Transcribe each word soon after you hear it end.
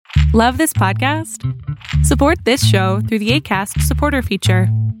Love this podcast? Support this show through the Acast supporter feature.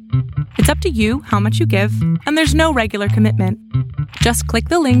 It's up to you how much you give, and there's no regular commitment. Just click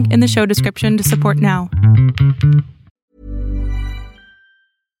the link in the show description to support now.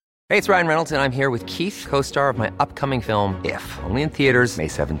 Hey, it's Ryan Reynolds, and I'm here with Keith, co-star of my upcoming film, If, only in theaters May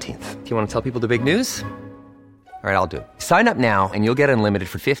 17th. Do you want to tell people the big news? All right, I'll do it. Sign up now and you'll get unlimited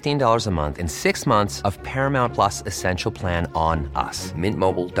for $15 a month and 6 months of Paramount Plus Essential Plan on us.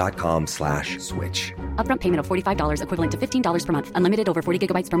 MintMobile.com/switch. Upfront payment of $45 equivalent to $15 per month. Unlimited over 40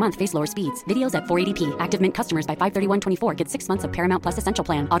 gigabytes per month. Face lower speeds. Videos at 480p. Active Mint customers by 531.24 get 6 months of Paramount Plus Essential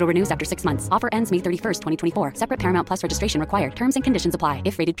Plan. Auto renews after 6 months. Offer ends May 31st, 2024. Separate Paramount Plus registration required. Terms and conditions apply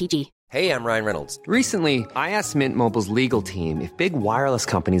if rated PG. Hey, I'm Ryan Reynolds. Recently, I asked Mint Mobile's legal team if big wireless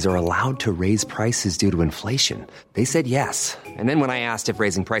companies are allowed to raise prices due to inflation. They said yes. And then when I asked if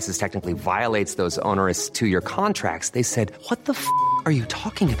raising prices technically violates those onerous two-year contracts, they said, "What the f*** are you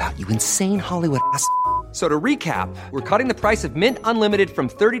talking about, you insane Hollywood ass?" So to recap, we're cutting the price of Mint Unlimited from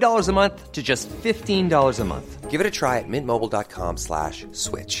 $30 a month to just $15 a month. Give it a try at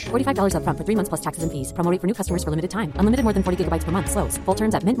mintmobile.com/switch. $45 upfront for 3 months plus taxes and fees. Promo rate for new customers for limited time. Unlimited more than 40 gigabytes per month. Slows full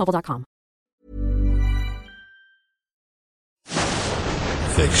terms at mintmobile.com.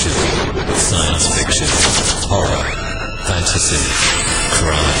 Fiction, science fiction, horror, fantasy,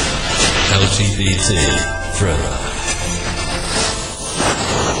 crime, LGBT, thriller.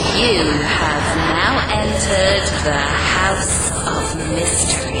 You have now entered the House of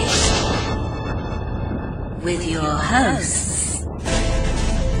Mystery with your hosts,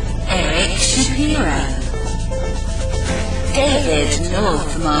 Eric Shapiro, David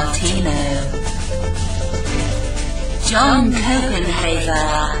North Martino, John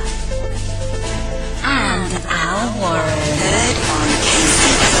Copenhaver, and Al Warren. Heard on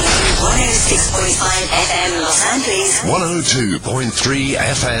KCBQ 106.5 FM Los Angeles, 102.3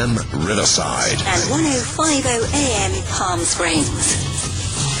 FM Riverside, and 105.0 AM Palm Springs.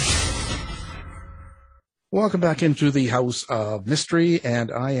 Welcome back into the House of Mystery,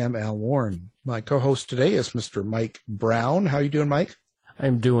 and I am Al Warren. My co-host today is Mr. Mike Brown. How you doing, Mike?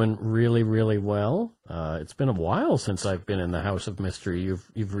 I'm doing really, really well. It's been a while since I've been in the House of Mystery.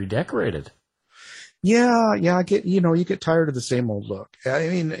 You've redecorated. Yeah. I get, you get tired of the same old look. I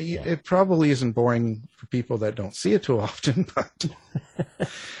mean, It probably isn't boring for people that don't see it too often, but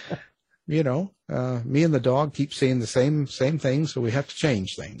me and the dog keep saying the same thing, so we have to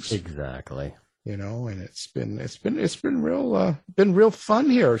change things. Exactly. And it's been real fun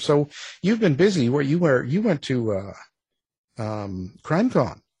here. So you've been busy. You went to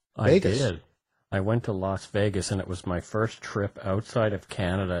CrimeCon, Vegas. I did. I went to Las Vegas, and it was my first trip outside of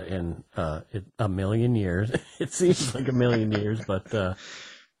Canada in a million years. It seems like a million years, but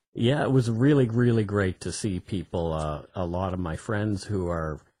it was really, really great to see people. A lot of my friends who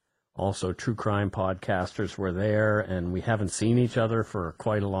are also true crime podcasters were there, and we haven't seen each other for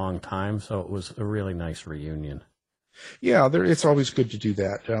quite a long time, so it was a really nice reunion. Yeah, it's always good to do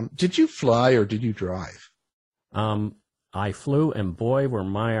that. Did you fly or did you drive? I flew, and boy, were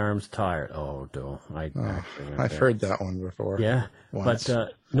my arms tired. I've heard that one before. Yeah, once.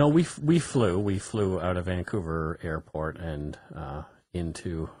 But no, we flew. We flew out of Vancouver Airport and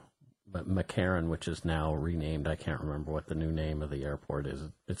into McCarran, which is now renamed. I can't remember what the new name of the airport is.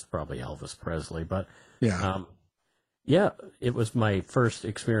 It's probably Elvis Presley. But it was my first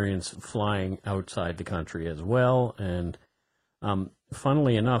experience flying outside the country as well. And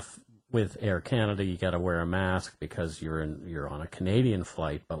funnily enough, with Air Canada, you got to wear a mask because you're on a Canadian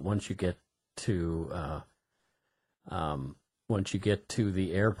flight. But once you get to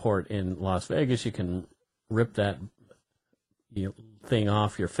the airport in Las Vegas, you can rip that thing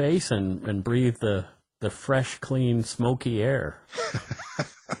off your face and breathe the fresh, clean, smoky air.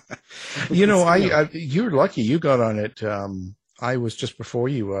 You're lucky you got on it. I was just before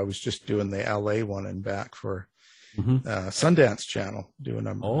you. I was just doing the LA one and back for Sundance Channel, doing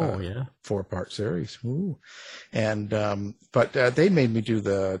a 4-part series. Ooh. And but they made me do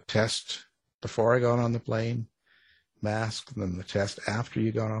the test before I got on the plane, mask, and then the test after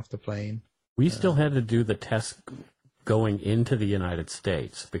you got off the plane. We still had to do the test going into the United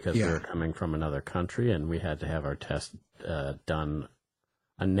States because we were coming from another country, and we had to have our test done,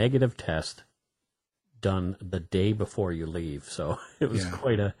 a negative test done the day before you leave. So it was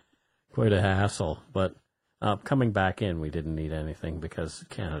quite a hassle, but. Coming back in, we didn't need anything because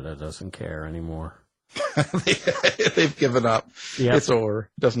Canada doesn't care anymore. They've given up. Yep. It's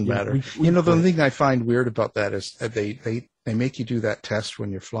over. Doesn't matter. The thing I find weird about that is they make you do that test when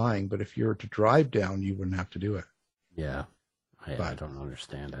you're flying, but if you were to drive down, you wouldn't have to do it. Yeah. I don't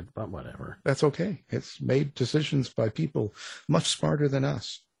understand it, but whatever. That's okay. It's made decisions by people much smarter than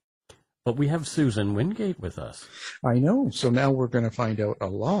us. But we have Susan Wingate with us. I know. So now we're going to find out a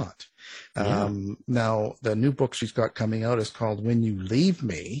lot. Yeah. Now, the new book she's got coming out is called When You Leave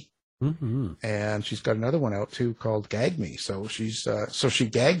Me. Mm-hmm. And she's got another one out, too, called Gag Me. So she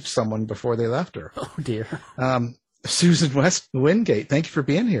gagged someone before they left her. Oh, dear. Susan Wingate, thank you for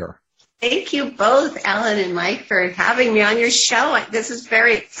being here. Thank you both, Ellen and Mike, for having me on your show. This is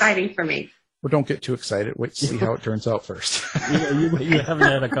very exciting for me. Well, don't get too excited. Wait to see how it turns out first. You haven't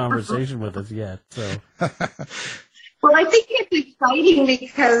had a conversation with us yet, so. Well, I think it's exciting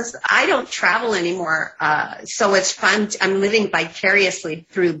because I don't travel anymore, so it's fun. I'm living vicariously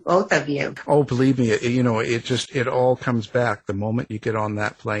through both of you. Oh, believe me, it all comes back. The moment you get on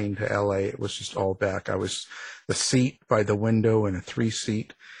that plane to LA, it was just all back. I was the seat by the window in a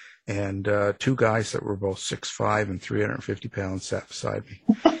 3-seat, and two guys that were both 6'5" and 350 pounds sat beside me.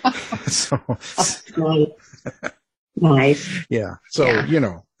 So, nice. Yeah. So,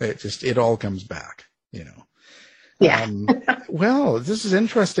 yeah. It all comes back, Yeah. Well, this is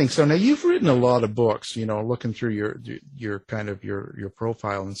interesting. So now you've written a lot of books, looking through your kind of your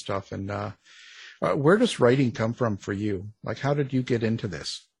profile and stuff. And where does writing come from for you? Like, how did you get into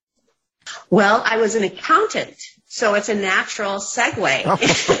this? Well, I was an accountant, so it's a natural segue.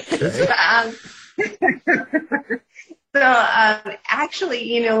 So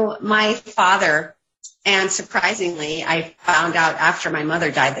actually, my father, and surprisingly, I found out after my mother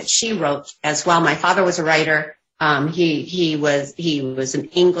died that she wrote as well. My father was a writer. He was an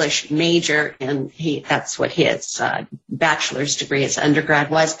English major, and that's what his bachelor's degree, his undergrad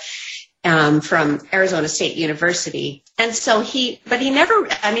was, from Arizona State University. And so he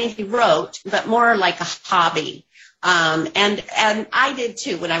wrote, but more like a hobby. And I did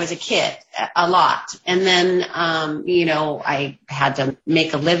too when I was a kid, a lot. And then, I had to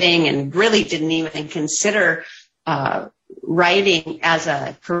make a living and really didn't even consider, writing as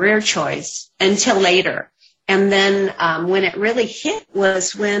a career choice until later. And then, when it really hit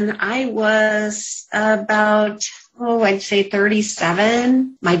was when I was about, I'd say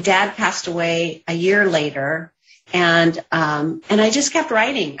 37. My dad passed away a year later. And I just kept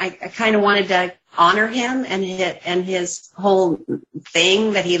writing. I kind of wanted to honor him and his whole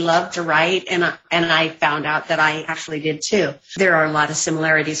thing that he loved to write. And I found out that I actually did too. There are a lot of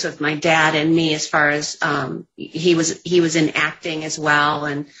similarities with my dad and me as far as, he was in acting as well.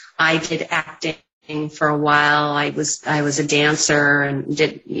 And I did acting for a while. I was a dancer and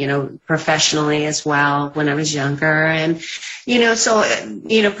did, professionally as well when I was younger. And,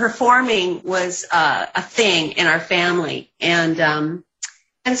 performing was a thing in our family. And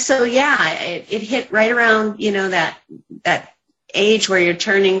so, it hit right around, that age where you're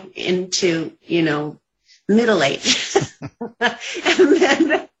turning into, middle age.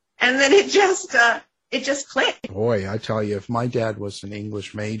 and then it just clicked. Boy, I tell you, if my dad was an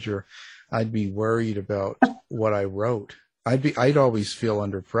English major, I'd be worried about what I wrote. I'd always feel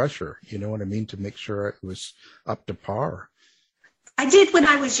under pressure, you know what I mean, to make sure it was up to par. I did when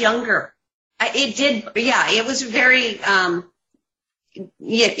I was younger. It was very,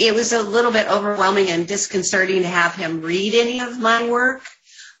 it was a little bit overwhelming and disconcerting to have him read any of my work,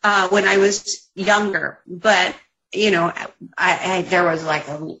 when I was younger. But, there was like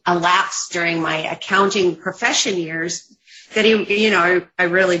a lapse during my accounting profession years that I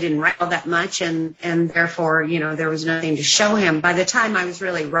really didn't write all that much, and therefore, there was nothing to show him. By the time I was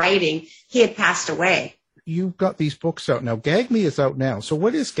really writing, he had passed away. You've got these books out now. Gag Me is out now. So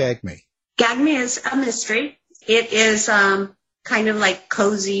what is Gag Me? Gag Me is a mystery. It is kind of like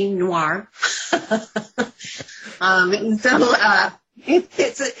cozy noir.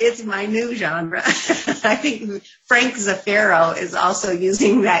 It's my new genre. I think Frank Zafiro is also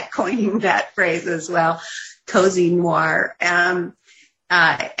coining that phrase as well. Cozy noir. And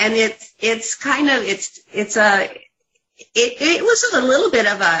it's kind of, it was a little bit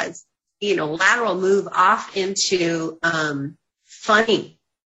of a, lateral move off into, funny.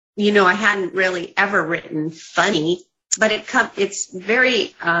 I hadn't really ever written funny, but it's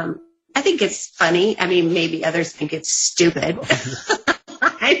very, I think it's funny. I mean, maybe others think it's stupid.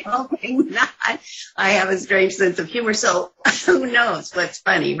 I'm hoping not. I have a strange sense of humor, so who knows what's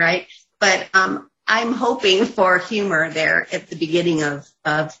funny, right? But, I'm hoping for humor there at the beginning of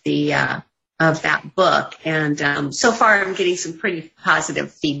that book, and so far I'm getting some pretty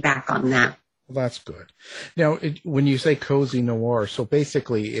positive feedback on that. Well, that's good. Now, when you say cozy noir, so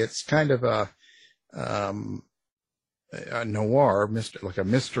basically it's kind of a noir, like a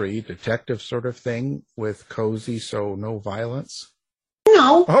mystery detective sort of thing with cozy, so no violence.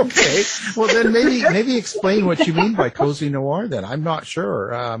 No. Okay. Well, then maybe explain what you mean by cozy noir. Then I'm not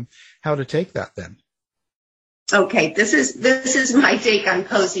sure how to take that then. Okay, this is my take on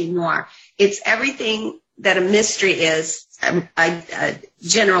cozy noir. It's everything that a mystery is, a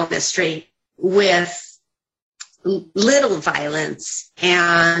general mystery with little violence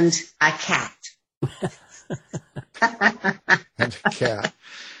and a cat. And a cat.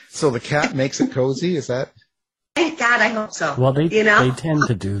 So the cat makes it cozy, is that? Thank God, I hope so. Well, they tend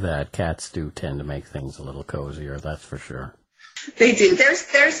to do that. Cats do tend to make things a little cozier, that's for sure. They do.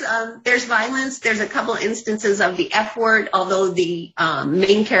 There's violence. There's a couple instances of the F word, although the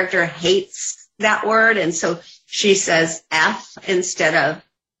main character hates that word, and so she says F instead of,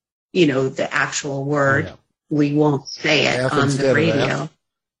 the actual word. Yeah. We won't say it F on the radio.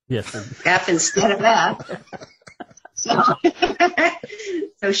 Yes. F instead of F.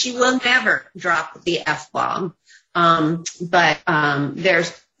 So she will never drop the F-bomb. But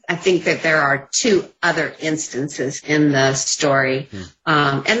I think that there are two other instances in the story.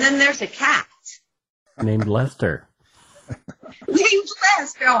 And then there's a cat. Named Lester. Named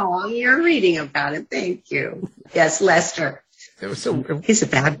Lester. Oh, you're reading about it. Thank you. Yes, Lester. He's a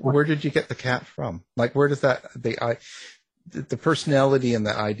bad one. Where did you get the cat from? Like, where does the personality and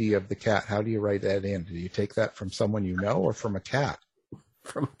the idea of the cat, how do you write that in? Do you take that from someone you know or from a cat?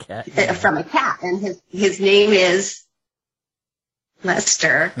 From a cat. From a cat. And his name is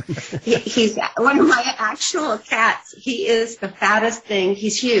Lester. He's one of my actual cats. He is the fattest thing.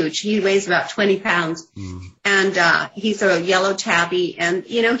 He's huge. He weighs about 20 pounds. And he's a yellow tabby. And,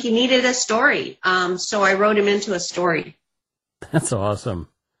 he needed a story. So I wrote him into a story. That's awesome.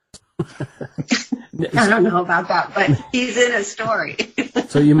 I don't know about that, but he's in a story.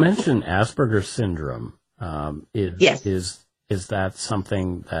 So you mentioned Asperger's syndrome. Yes. Is that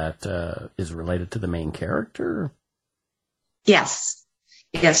something that is related to the main character? Yes.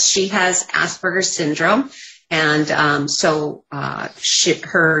 Yes, she has Asperger's syndrome. And so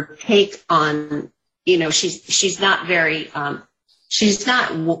her take on, she's not very, she's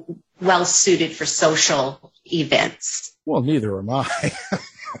not well suited for social events. Well, neither am I.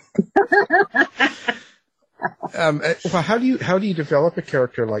 Well, how do you develop a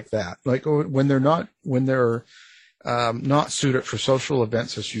character like that? Like when they're not suited for social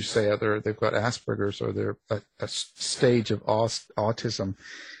events, as you say, they've got Asperger's or they're a stage of autism.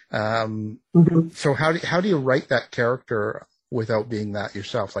 So how do you write that character without being that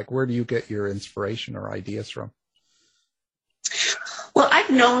yourself? Like, where do you get your inspiration or ideas from? Well, I've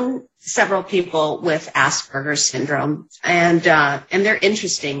known several people with Asperger's syndrome, and they're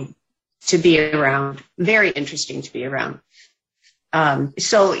interesting to be around, very interesting to be around.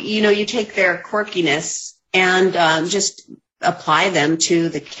 So, you take their quirkiness and just apply them to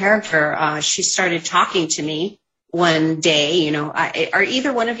the character. She started talking to me one day, are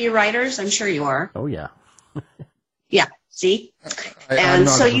either one of you writers? I'm sure you are. Oh, yeah. Yeah, see? I'm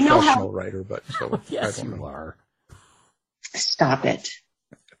not a professional writer, but so yes, I don't know. You are. Stop it.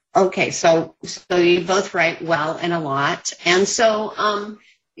 Okay, so you both write well and a lot. And so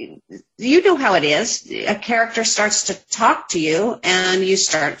you know how it is. A character starts to talk to you and you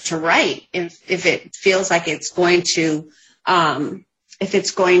start to write. If it feels like it's going to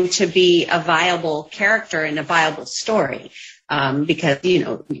be a viable character and a viable story. Because,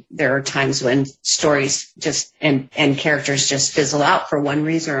 there are times when stories just and characters just fizzle out for one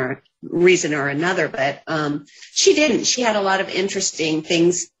reason or another. But she didn't. She had a lot of interesting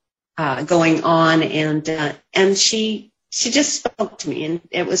things going on, and she just spoke to me, and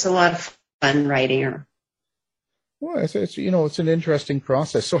it was a lot of fun writing her. Well, it's an interesting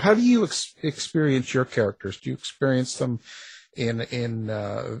process. So how do you experience your characters? Do you experience them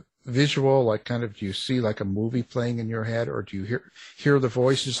in visual, like kind of, do you see like a movie playing in your head, or do you hear the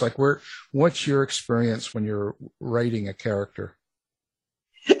voices? Like, what's your experience when you're writing a character?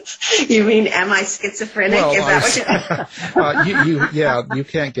 You mean, am I schizophrenic? Well, is that what you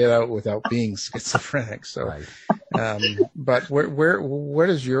can't get out without being schizophrenic. So, right. But what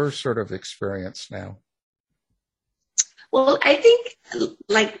is your sort of experience now? Well, I think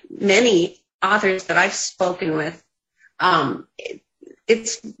like many authors that I've spoken with,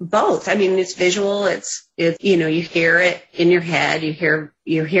 it's both. I mean, it's visual. It's you hear it in your head. You hear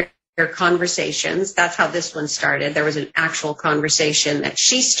conversations. That's how this one started. There was an actual conversation that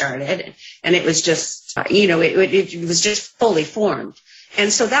she started, and it was just, it was just fully formed.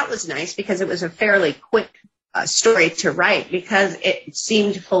 And so that was nice because it was a fairly quick story to write because it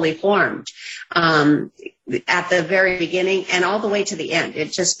seemed fully formed at the very beginning and all the way to the end.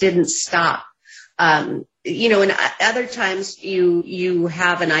 It just didn't stop. and other times you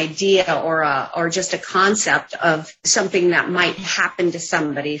have an idea or just a concept of something that might happen to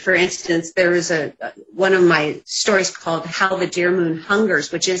somebody. For instance, there is one of my stories called How the Deer Moon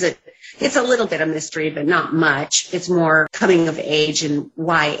Hungers, which it's a little bit of mystery, but not much. It's more coming of age and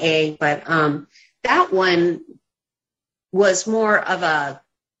YA. But that one was more of a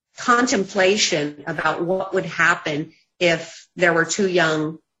contemplation about what would happen if there were two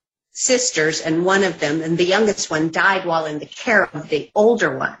young sisters, and one of them, and the youngest one, died while in the care of the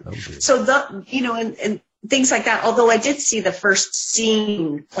older one. Okay. So and things like that. Although I did see the first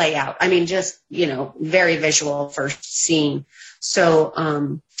scene play out. I mean, just very visual first scene. So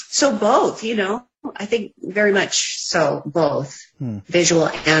both. I think very much so both visual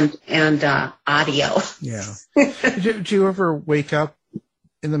and audio. Yeah. Do you ever wake up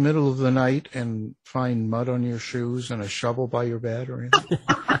in the middle of the night and find mud on your shoes and a shovel by your bed or anything?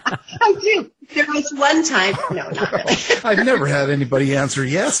 I do. There was one time. No, not really. I've never had anybody answer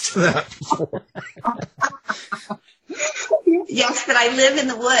yes to that before. Yes, but I live in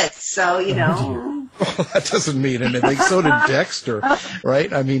the woods, so, Well, that doesn't mean anything. So did Dexter,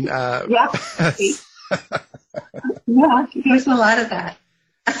 right? I mean, yeah, there's a lot of that.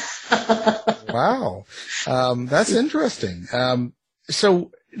 Wow. That's interesting.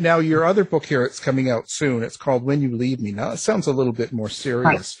 So now your other book here, it's coming out soon. It's called When You Leave Me. Now it sounds a little bit more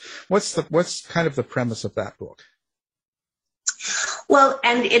serious. Right. What's kind of the premise of that book? Well,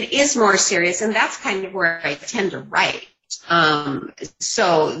 and it is more serious, and that's kind of where I tend to write.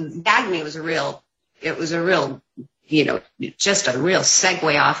 So Dagny was a real, just a real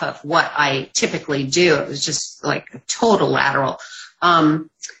segue off of what I typically do. It was just like a total lateral. When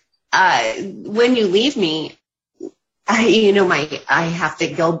You Leave Me, I have to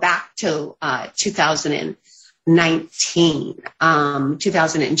go back to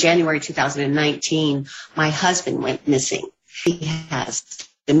 2019. January 2019, my husband went missing. He has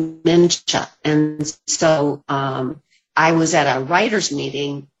dementia, and so I was at a writers'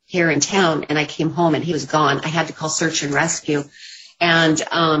 meeting here in town, and I came home and he was gone. I had to call search and rescue, and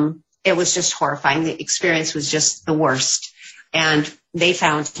it was just horrifying. The experience was just the worst, and they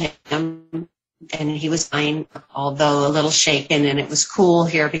found him. And he was fine, although a little shaken, and it was cool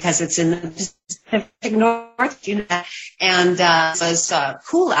here because it's in the Pacific North, and it was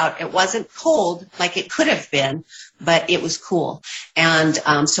cool out. It wasn't cold like it could have been, but it was cool. And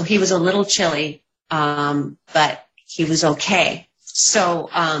so he was a little chilly, but he was okay. So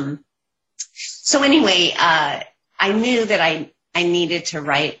anyway, I knew that I needed to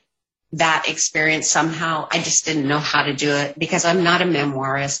write that experience somehow. I just didn't know how to do it because I'm not a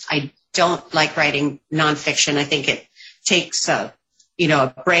memoirist. I don't like writing nonfiction. I think it takes a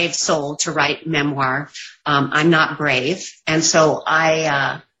brave soul to write memoir. I'm not brave. And so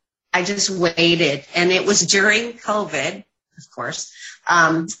I just waited, and it was during COVID, of course.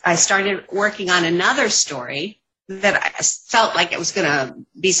 I started working on another story that I felt like it was going to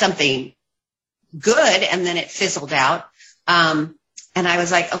be something good, and then it fizzled out. And I was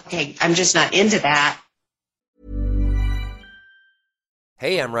like, okay, I'm just not into that.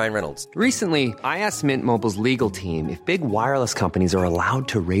 Hey, I'm Ryan Reynolds. Recently, I asked Mint Mobile's legal team if big wireless companies are allowed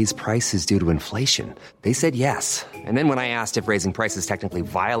to raise prices due to inflation. They said yes. And then when I asked if raising prices technically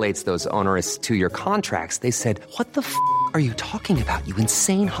violates those onerous 2-year contracts, they said, what the f*** are you talking about, you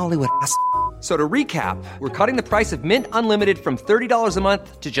insane Hollywood ass f- So to recap, we're cutting the price of Mint Unlimited from $30 a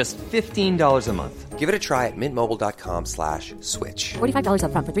month to just $15 a month. Give it a try at mintmobile.com/switch. $45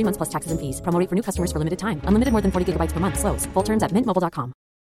 up front for 3 months plus taxes and fees. Promo rate for new customers for limited time. Unlimited more than 40 gigabytes per month. Slows full terms at mintmobile.com.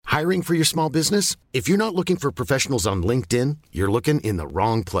 Hiring for your small business? If you're not looking for professionals on LinkedIn, you're looking in the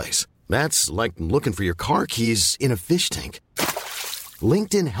wrong place. That's like looking for your car keys in a fish tank.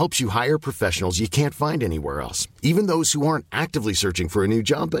 LinkedIn helps you hire professionals you can't find anywhere else, even those who aren't actively searching for a new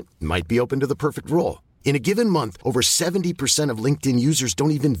job but might be open to the perfect role. In a given month, over 70% of LinkedIn users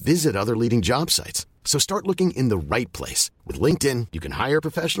don't even visit other leading job sites. So start looking in the right place. With LinkedIn, you can hire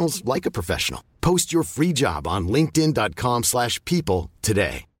professionals like a professional. Post your free job on linkedin.com/people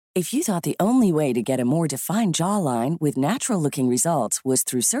today. If you thought the only way to get a more defined jawline with natural-looking results was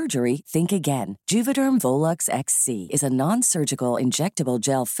through surgery, think again. Juvederm Volux XC is a non-surgical injectable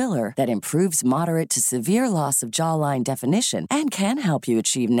gel filler that improves moderate to severe loss of jawline definition and can help you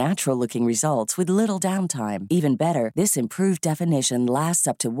achieve natural-looking results with little downtime. Even better, this improved definition lasts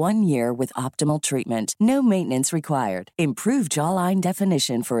up to 1 year with optimal treatment. No maintenance required. Improve jawline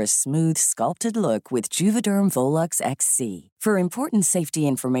definition for a smooth, sculpted look with Juvederm Volux XC. For important safety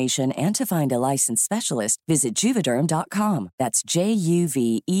information and to find a licensed specialist, visit Juvederm.com. That's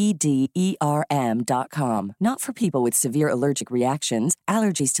JUVEDERM.com. Not for people with severe allergic reactions,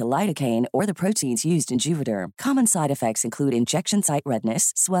 allergies to lidocaine, or the proteins used in Juvederm. Common side effects include injection site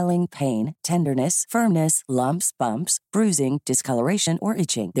redness, swelling, pain, tenderness, firmness, lumps, bumps, bruising, discoloration, or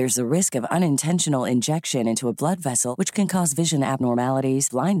itching. There's a risk of unintentional injection into a blood vessel, which can cause vision abnormalities,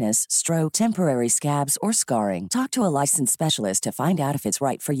 blindness, stroke, temporary scabs, or scarring. Talk to a licensed specialist to find out if it's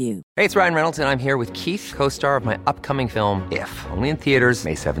right for you. Hey, it's Ryan Reynolds, and I'm here with Keith, co-star of my upcoming film, If, only in theaters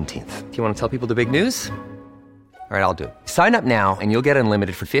May 17th. Do you want to tell people the big news? All right, I'll do it. Sign up now and you'll get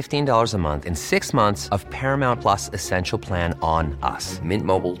unlimited for $15 a month and 6 months of Paramount Plus Essential Plan on us.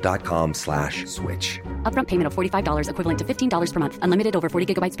 MintMobile.com/switch. Upfront payment of $45 equivalent to $15 per month. Unlimited over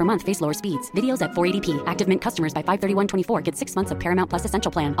 40 gigabytes per month. Face lower speeds. Videos at 480p. Active Mint customers by 531.24 get 6 months of Paramount Plus Essential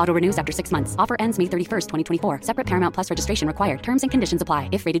Plan. Auto renews after 6 months. Offer ends May 31st, 2024. Separate Paramount Plus registration required. Terms and conditions apply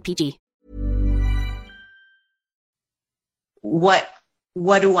if rated PG. What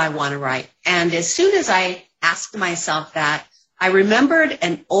do I want to write? And as soon as I asked myself that, I remembered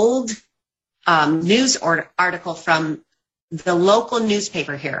an old news article from the local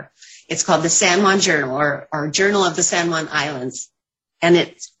newspaper here. It's called the San Juan Journal or Journal of the San Juan Islands. And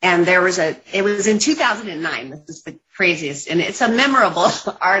it was in 2009. This is the craziest. And it's a memorable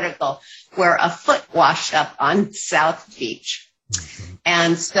article where a foot washed up on South Beach.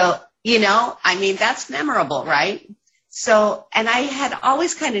 And so, that's memorable, right? So, and I had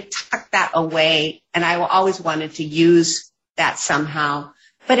always kind of tucked that away, and I always wanted to use that somehow,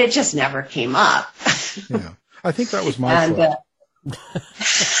 but it just never came up. Yeah, I think that was my fault.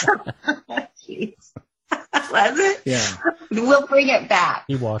 Was it? Yeah. We'll bring it back.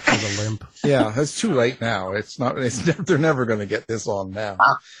 He walked with a limp. Yeah, it's too late now. They're never going to get this on now.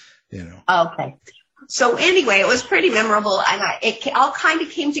 Okay. So anyway, it was pretty memorable, and it all kind of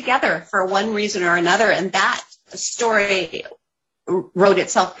came together for one reason or another, and that story wrote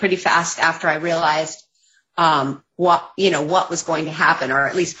itself pretty fast after I realized what was going to happen, or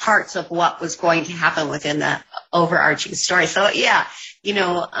at least parts of what was going to happen within the overarching story. So yeah,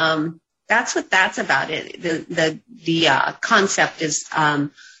 that's what that's about. The concept is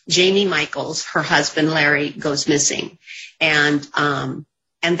Jamie Michaels, her husband Larry, goes missing, and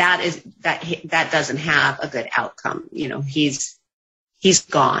that doesn't have a good outcome. He's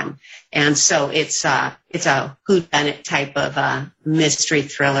gone. And so it's a whodunit type of mystery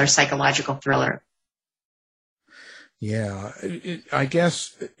thriller, psychological thriller. Yeah. I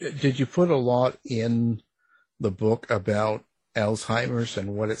guess, did you put a lot in the book about Alzheimer's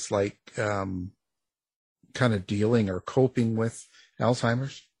and what it's like kind of dealing or coping with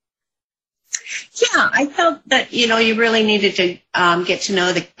Alzheimer's? Yeah, I felt that, you really needed to get to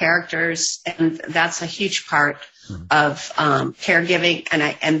know the characters, and that's a huge part of caregiving,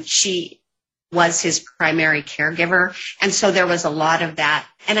 and she was his primary caregiver, and so there was a lot of that.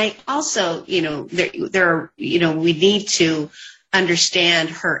 And I also, we need to understand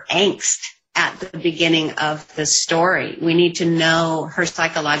her angst at the beginning of the story. We need to know her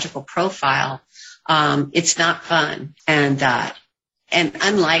psychological profile. It's not fun, and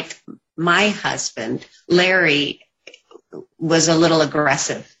unlike my husband, Larry was a little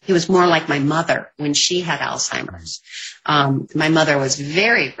aggressive. He was more like my mother when she had Alzheimer's. My mother was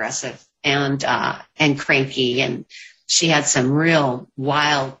very aggressive and cranky, and she had some real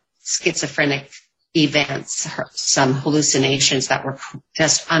wild schizophrenic events, some hallucinations that were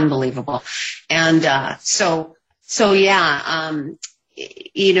just unbelievable. And so yeah,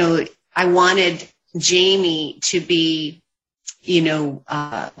 I wanted Jamie to be,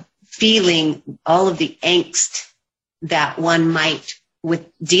 feeling all of the angst that one might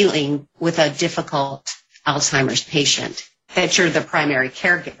with dealing with a difficult Alzheimer's patient that you're the primary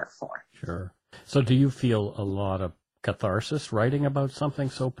caregiver for. Sure. So do you feel a lot of catharsis writing about something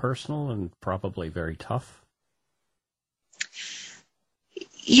so personal and probably very tough?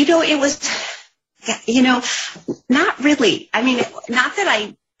 It was, not really. I mean, not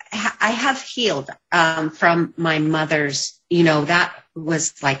that I have healed from my mother's, that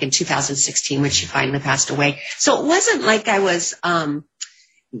was like in 2016 when she finally passed away. So it wasn't like I was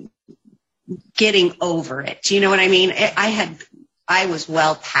getting over it. Do you know what I mean? I was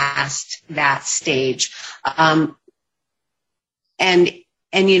well past that stage. And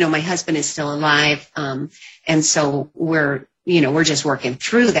my husband is still alive. And so we're just working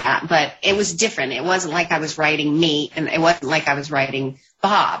through that, but it was different. It wasn't like I was writing me, and it wasn't like I was writing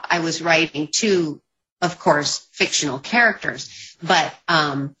Bob. I was writing two, of course, fictional characters, but,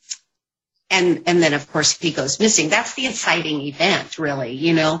 and then of course he goes missing. That's the inciting event, really,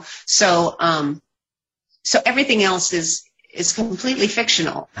 so everything else is is completely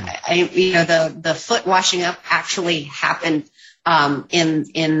fictional. The foot washing up actually happened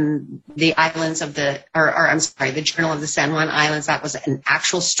in the islands of the Journal of the San Juan Islands. That was an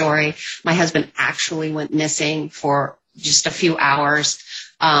actual story. My husband actually went missing for just a few hours.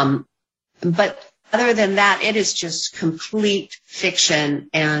 But other than that, it is just complete fiction,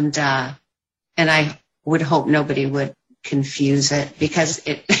 and I would hope nobody would confuse it, because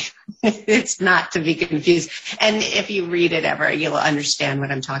it's not to be confused. And if you read it ever, you'll understand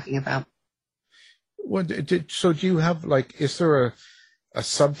what I'm talking about. Well, so do you have, like, is there a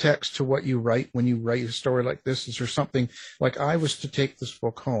subtext to what you write when you write a story like this? Is there something, like, I was to take this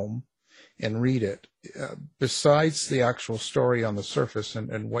book home and read it, besides the actual story on the surface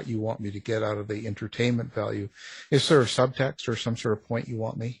and what you want me to get out of the entertainment value, is there a subtext or some sort of point you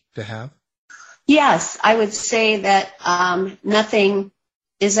want me to have? Yes, I would say that nothing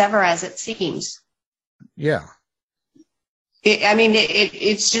is ever as it seems. Yeah.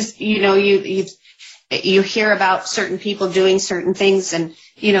 It's just, you hear about certain people doing certain things, and,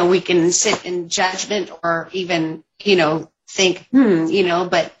 we can sit in judgment or even, think,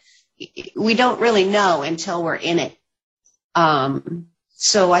 but we don't really know until we're in it.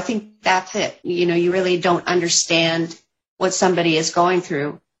 So I think that's it. You really don't understand what somebody is going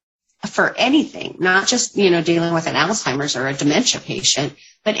through for anything, not just, dealing with an Alzheimer's or a dementia patient,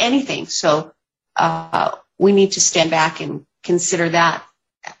 but anything. So we need to stand back and consider that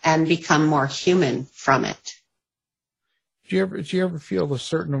and become more human from it. Do you ever feel a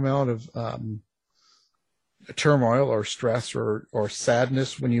certain amount of turmoil or stress or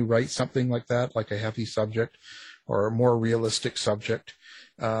sadness when you write something like that, like a heavy subject or a more realistic subject,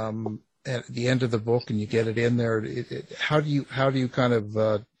 at the end of the book, and you get it in there? How do you kind of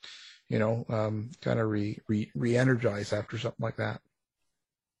re-energize after something like that?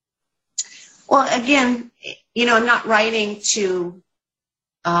 Well, again, I'm not writing to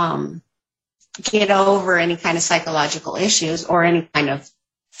get over any kind of psychological issues or any kind of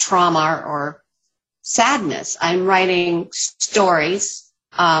trauma or sadness. I'm writing stories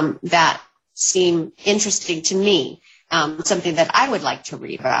that seem interesting to me, something that I would like to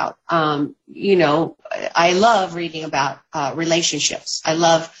read about. I love reading about relationships. I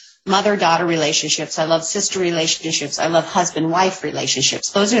love mother-daughter relationships. I love sister relationships. I love husband-wife relationships.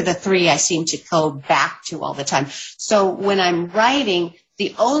 Those are the three I seem to go back to all the time. So when I'm writing,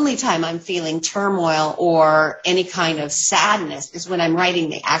 the only time I'm feeling turmoil or any kind of sadness is when I'm writing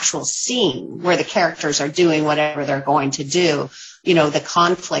the actual scene where the characters are doing whatever they're going to do, the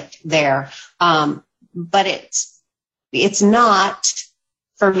conflict there. But it's not,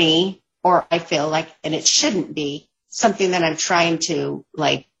 for me, or I feel like, and it shouldn't be, something that I'm trying to,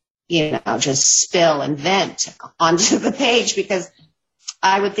 just spill and vent onto the page, because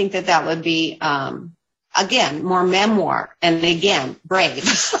I would think that would be, again, more memoir, and again, brave.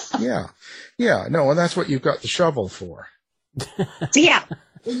 Yeah. No, and that's what you've got the shovel for. Yeah,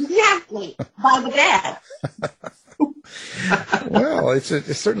 exactly. By the bed. Well, it's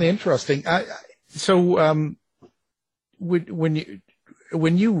certainly interesting. So,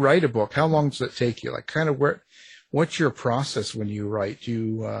 when you write a book, how long does it take you? Like, kind of what's your process when you write?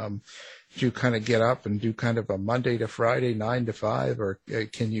 Do you kind of get up and do kind of a Monday to Friday, 9 to 5, or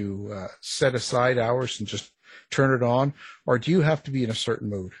can you set aside hours and just turn it on, or do you have to be in a certain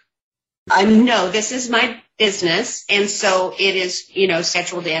mood? No, this is my business, and so it is,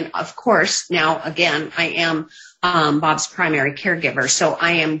 scheduled in. Of course, now, again, I am Bob's primary caregiver, so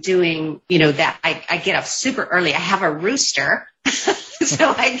I am doing, that. I get up super early. I have a rooster,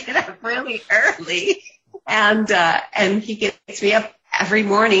 so I get up really early, and he gets me up every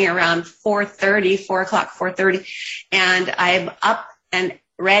morning around 4:30, and I'm up and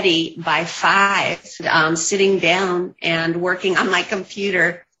ready by 5, sitting down and working on my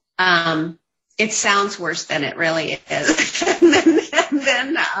computer. It sounds worse than it really is.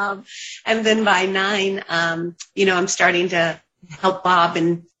 and then by 9, I'm starting to help Bob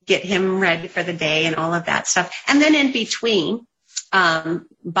and get him ready for the day and all of that stuff. And then in between,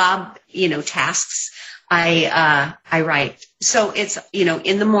 Bob, tasks, I write. So it's,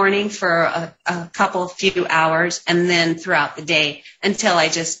 in the morning for a few hours, and then throughout the day until I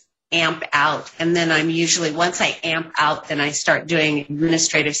just amp out. And then once I amp out, then I start doing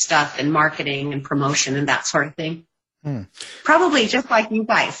administrative stuff and marketing and promotion and that sort of thing. Probably just like you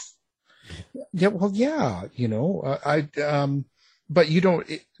guys. Yeah, well, yeah, but you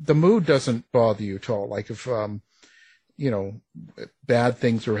don't, the mood doesn't bother you at all. Like if, bad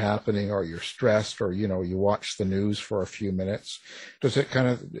things are happening, or you're stressed, or, you watch the news for a few minutes, does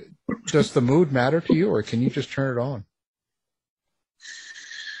the mood matter to you, or can you just turn it on?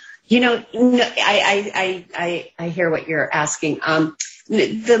 No, I hear what you're asking.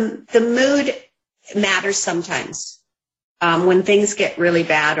 The mood matters sometimes. When things get really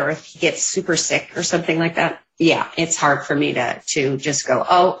bad, or if he gets super sick or something like that, yeah, it's hard for me to just go,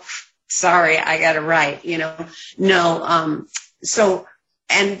 oh, sorry, I got to write, No. So,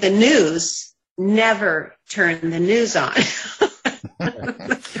 and the news, never turn the news on.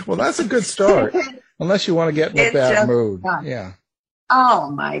 Well, that's a good start, unless you want to get in a bad mood. Yeah.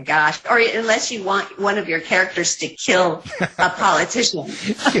 Oh my gosh. Or unless you want one of your characters to kill a politician.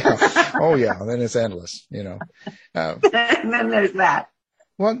 Yeah. Oh yeah. Then it's endless, And then there's that.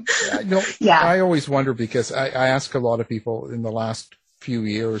 Well, I always wonder, because I ask a lot of people in the last few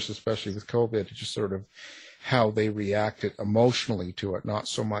years, especially with COVID, just sort of how they reacted emotionally to it, not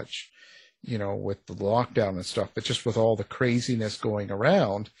so much, with the lockdown and stuff, but just with all the craziness going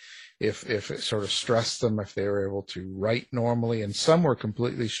around. If it sort of stressed them, if they were able to write normally, and some were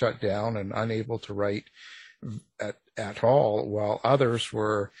completely shut down and unable to write at all, while others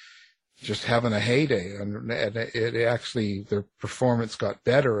were just having a heyday, and it actually, their performance got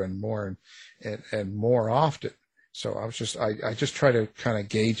better and more and more often. So I just try to kind of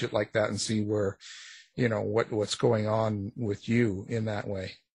gauge it like that and see where, what's going on with you in that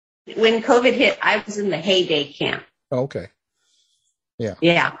way. When COVID hit, I was in the heyday camp. Okay. Yeah.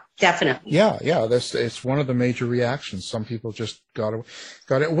 Yeah, definitely. Yeah. It's one of the major reactions. Some people just got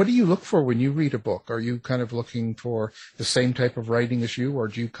it. What do you look for when you read a book? Are you kind of looking for the same type of writing as you, or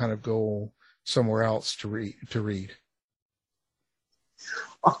do you kind of go somewhere else to read?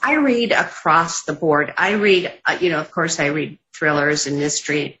 Well, I read across the board. I read, of course, I read thrillers and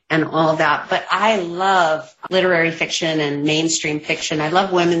mystery and all that, but I love literary fiction and mainstream fiction. I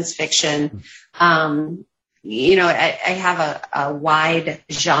love women's fiction. I have a wide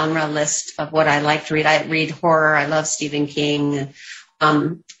genre list of what I like to read. I read horror. I love Stephen King.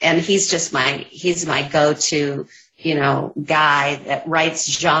 And he's my go-to, guy that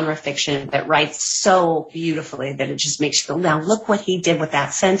writes genre fiction, that writes so beautifully that it just makes you go, now look what he did with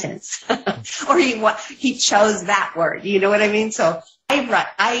that sentence. Or he chose that word. You know what I mean? So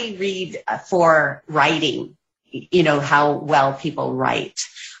I read for writing, how well people write.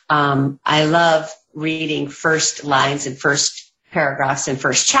 I love reading first lines and first paragraphs and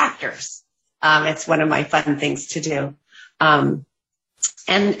first chapters. It's one of my fun things to do. And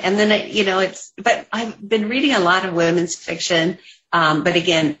then, but I've been reading a lot of women's fiction. But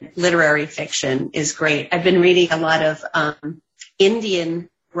again, literary fiction is great. I've been reading a lot of, Indian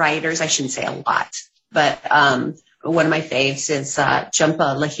writers. I shouldn't say a lot, but, one of my faves is,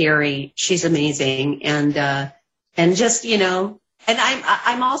 Jhumpa Lahiri. She's amazing. And just, and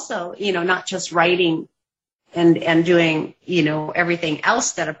I'm also, not just writing and doing, everything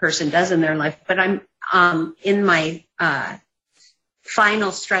else that a person does in their life, but I'm in my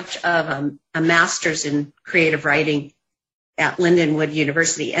final stretch of a master's in creative writing at Lindenwood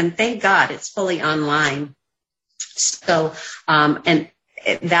University. And thank God it's fully online. So, and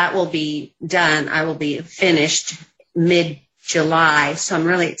that will be done. I will be finished mid-July. So I'm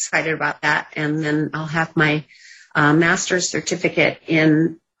really excited about that. And then I'll have my master's certificate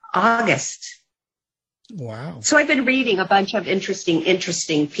in August. Wow. So I've been reading a bunch of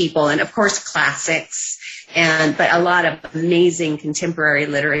interesting people, and of course classics, but a lot of amazing contemporary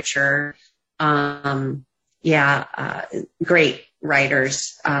literature. Great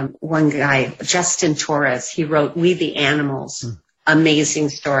writers. One guy, Justin Torres, he wrote We the Animals. Amazing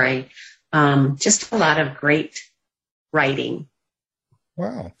story. Just a lot of great writing.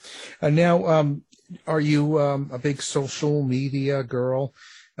 Wow. And now, are you a big social media girl,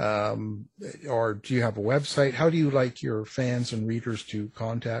 or do you have a website? How do you like your fans and readers to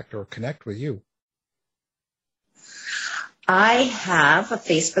contact or connect with you? I have a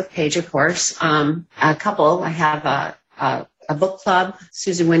Facebook page, of course, a couple. I have a book club,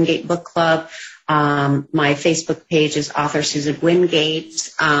 Susan Wingate Book Club. My Facebook page is author Susan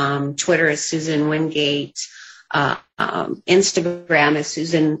Wingate. Twitter is Susan Wingate. Instagram is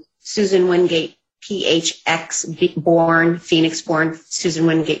Susan Wingate PHX born, Phoenix born, Susan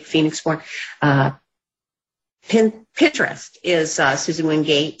Wingate Phoenix born. Pinterest is Susan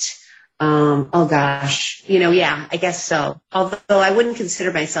Wingate. I guess so. Although I wouldn't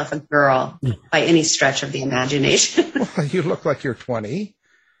consider myself a girl by any stretch of the imagination. Well, you look like you're 20.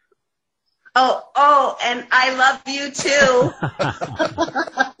 Oh, and I love you too.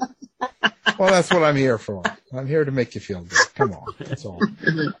 Well, that's what I'm here for. I'm here to make you feel good. Come on. That's all.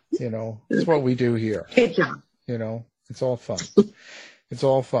 It's what we do here. Good job. It's all fun. It's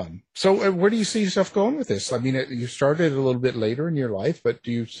all fun. So where do you see yourself going with this? I mean, you started a little bit later in your life, but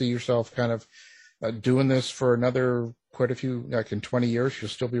do you see yourself kind of doing this for another quite a few, like in 20 years, you'll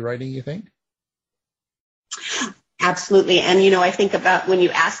still be writing, you think? Absolutely. And, I think about when you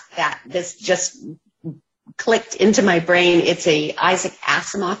asked that, this just clicked into my brain. It's a Isaac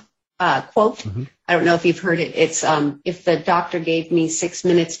Asimov quote. Mm-hmm. I don't know if you've heard it. It's, if the doctor gave me 6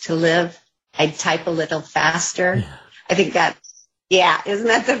 minutes to live, I'd type a little faster. Yeah. I think that, isn't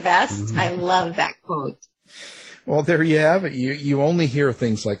that the best? Mm-hmm. I love that quote. Well, there you have it. You only hear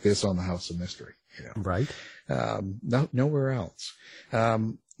things like this on the House of Mystery. Right. Nowhere else.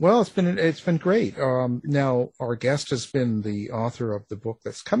 Well, it's been great. Now our guest has been the author of the book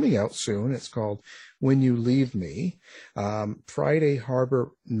that's coming out soon. It's called When You Leave Me, Friday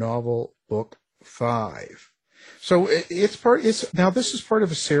Harbor Novel Book 5. So now this is part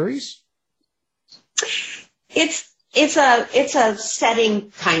of a series? It's a setting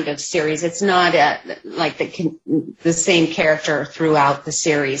kind of series. It's not like the same character throughout the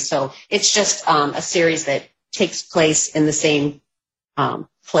series. So it's just a series that takes place in the same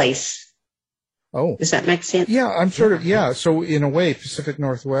place. Oh, does that make sense? Yeah, I'm sort of, yeah. So in a way, Pacific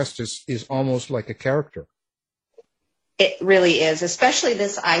Northwest is almost like a character. It really is, especially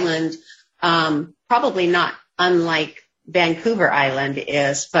this island, probably not unlike Vancouver Island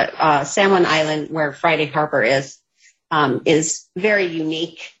is, but San Juan Island, where Friday Harbor is very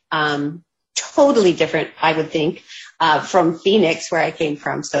unique, totally different, I would think, from Phoenix, where I came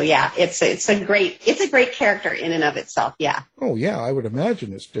from. So yeah, it's a great character in and of itself. Yeah. Oh yeah, I would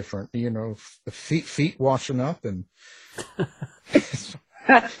imagine it's different. The feet washing up, and it's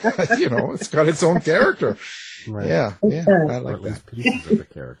got its own character. Right. Yeah, I like that. Pieces of a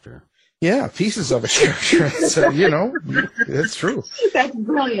character. Yeah, pieces of a character. It's true. That's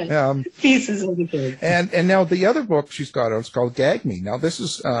brilliant. Pieces of a character. And now the other book she's got out is called Gag Me. Now this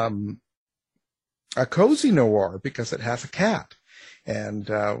is a cozy noir because it has a cat, and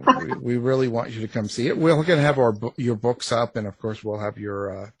we really want you to come see it. We're going to have your books up, and of course we'll have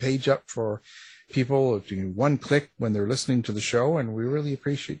your page up for people to do one click when they're listening to the show, and we really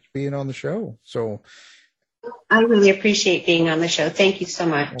appreciate you being on the show. So. I really appreciate being on the show. Thank you so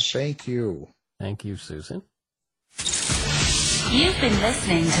much. Well, thank you. Thank you, Susan. You've been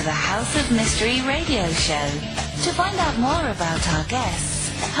listening to the House of Mystery radio show. To find out more about our guests,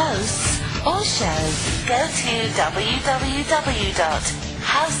 hosts, or shows, go to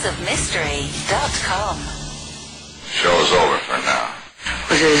www.houseofmystery.com. Show's over for now.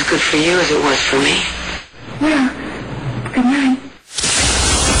 Was it as good for you as it was for me? Well, good night.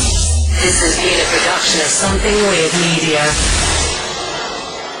 This has been a production of Something Weird Media.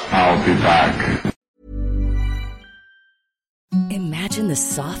 I'll be back. Imagine the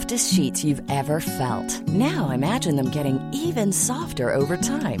softest sheets you've ever felt. Now imagine them getting even softer over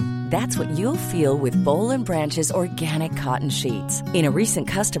time. That's what you'll feel with Boll & Branch's organic cotton sheets. In a recent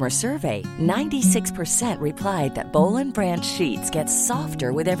customer survey, 96% replied that Boll & Branch sheets get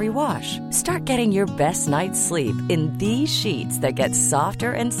softer with every wash. Start getting your best night's sleep in these sheets that get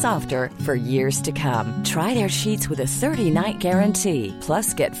softer and softer for years to come. Try their sheets with a 30-night guarantee.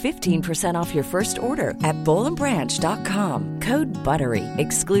 Plus, get 15% off your first order at bollandbranch.com. Code BUTTERY.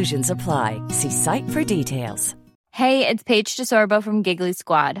 Exclusions apply. See site for details. Hey, it's Paige DeSorbo from Giggly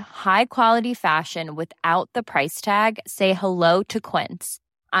Squad. High quality fashion without the price tag. Say hello to Quince.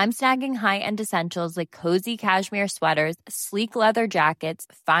 I'm snagging high-end essentials like cozy cashmere sweaters, sleek leather jackets,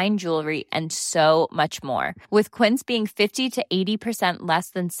 fine jewelry, and so much more. With Quince being 50 to 80%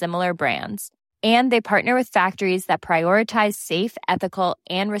 less than similar brands. And they partner with factories that prioritize safe, ethical,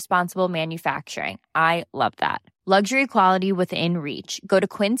 and responsible manufacturing. I love that. Luxury quality within reach. Go to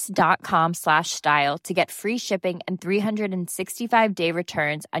quince.com/style to get free shipping and 365-day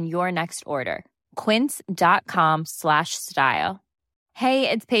returns on your next order. Quince.com/style. Hey,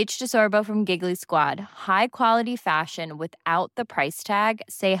 it's Paige DeSorbo from Giggly Squad. High quality fashion without the price tag.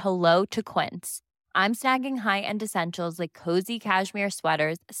 Say hello to Quince. I'm snagging high-end essentials like cozy cashmere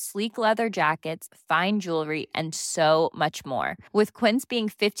sweaters, sleek leather jackets, fine jewelry, and so much more. With Quince being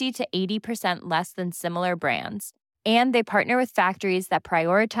 50 to 80% less than similar brands. And they partner with factories that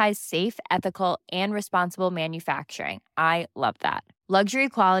prioritize safe, ethical, and responsible manufacturing. I love that. Luxury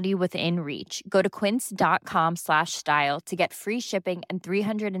quality within reach. Go to quince.com/style to get free shipping and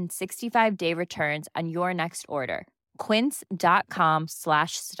 365-day returns on your next order.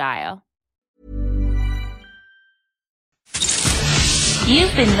 Quince.com/style.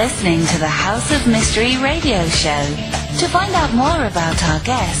 You've been listening to the House of Mystery radio show. To find out more about our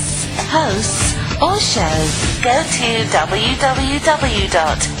guests, hosts, or shows, go to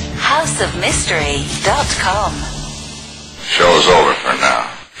www.houseofmystery.com. Show's over for now.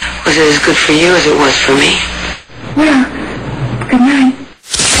 Was it as good for you as it was for me? Well, good night.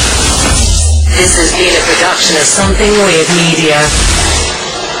 This has been a production of Something Weird Media.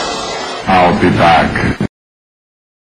 I'll be back.